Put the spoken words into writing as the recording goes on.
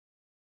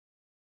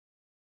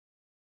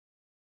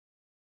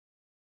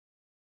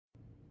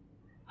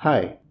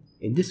Hi,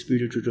 in this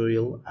video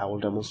tutorial I will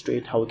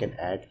demonstrate how we can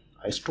add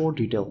a store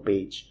detail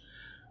page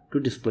to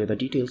display the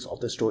details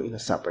of the store in a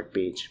separate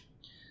page.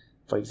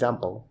 For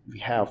example, we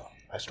have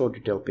a store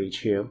detail page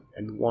here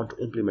and we want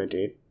to implement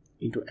it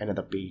into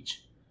another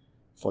page.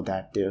 For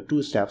that there are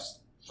two steps.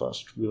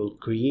 First, we will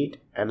create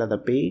another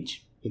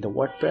page in the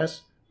WordPress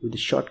with the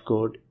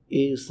shortcode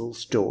ASL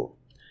store.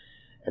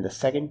 And the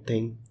second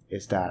thing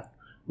is that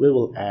we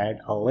will add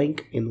a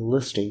link in the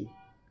listing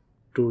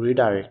to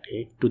redirect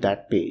it to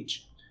that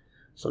page.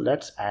 So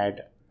let's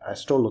add a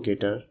store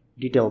locator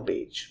detail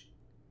page.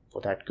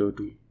 For that, go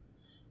to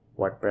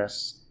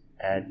WordPress,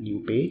 add new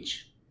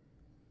page,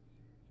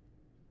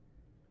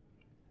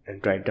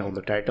 and write down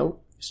the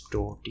title,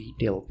 store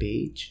detail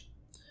page,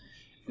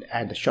 and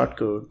add the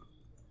shortcode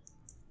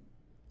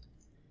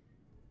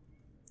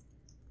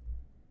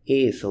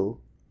ASL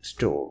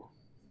store.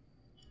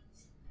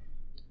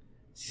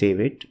 Save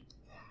it.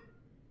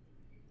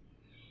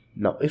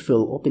 Now if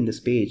we'll open this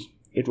page,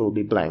 it will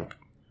be blank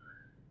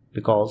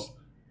because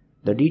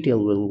the detail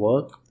will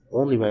work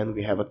only when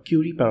we have a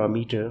query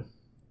parameter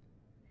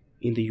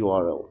in the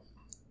URL.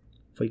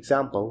 For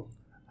example,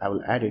 I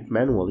will add it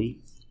manually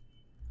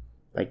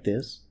like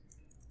this.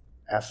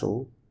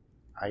 ASL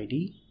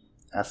ID,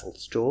 ASL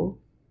store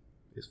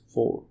is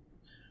 4,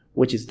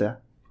 which is the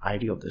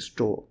ID of the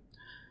store.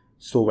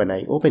 So when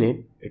I open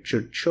it, it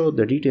should show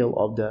the detail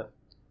of the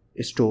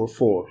store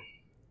 4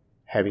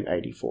 having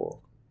ID 4.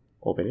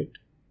 Open it.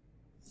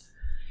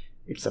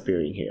 It's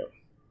appearing here.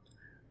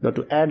 Now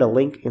to add a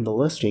link in the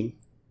listing,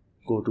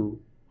 go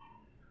to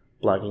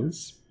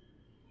plugins,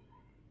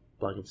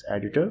 plugins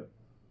editor,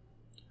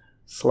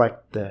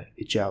 select the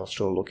Agile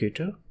store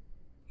locator,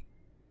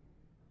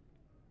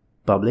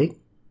 public,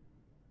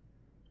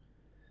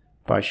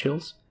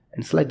 partials,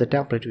 and select the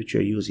template which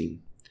you're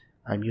using.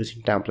 I'm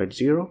using template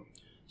 0,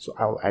 so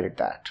I'll edit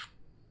that.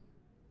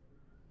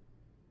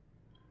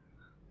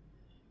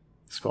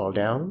 Scroll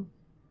down.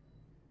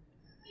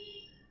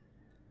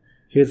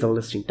 Here's the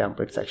listing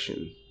template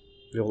section.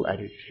 We will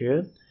edit it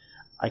here.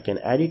 I can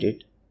edit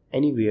it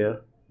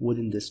anywhere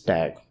within this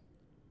tag,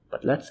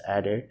 but let's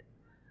add it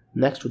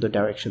next to the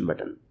direction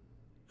button.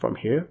 From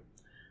here,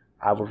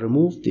 I will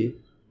remove the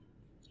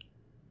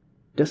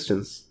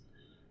distance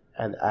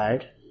and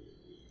add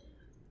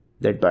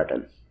that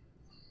button.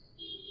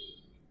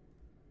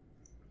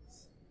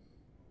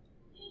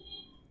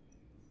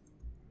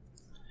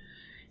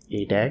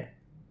 A tag,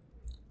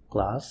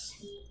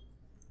 class,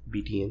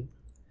 btn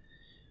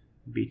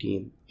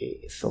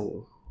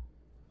ASL.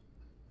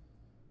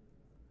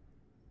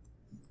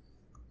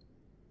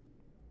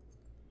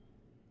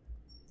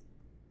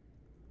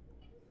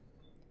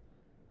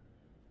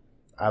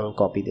 I will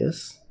copy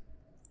this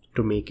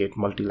to make it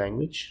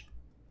multi-language.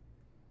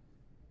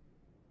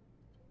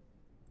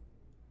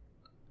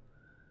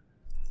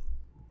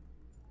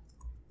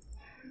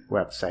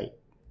 Website,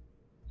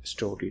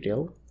 store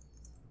detail,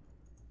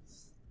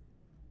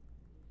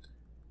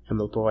 and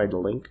we'll provide the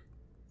link,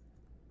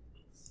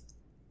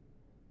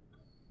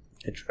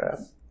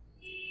 address,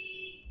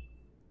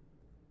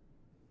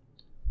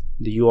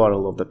 the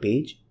URL of the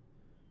page,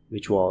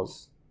 which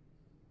was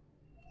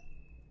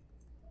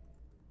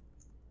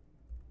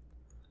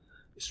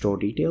store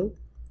detail.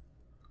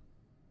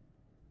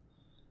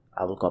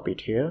 I will copy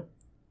it here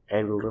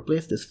and we'll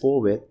replace this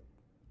 4 with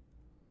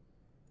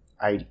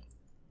ID.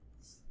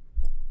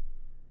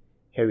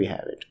 Here we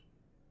have it.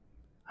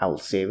 I will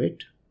save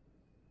it.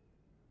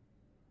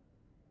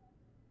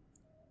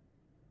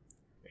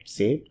 It's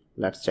saved.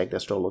 Let's check the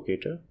store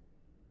locator.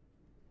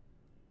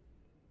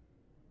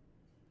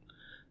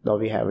 Now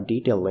we have a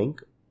detail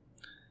link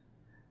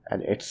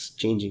and it's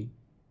changing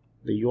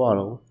the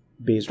URL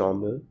based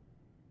on the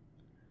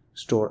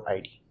store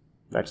ID.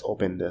 Let's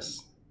open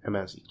this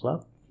MNC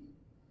Club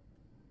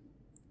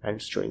and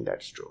it's showing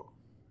that store.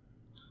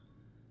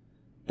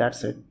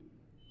 That's it.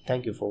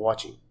 Thank you for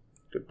watching.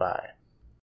 Goodbye.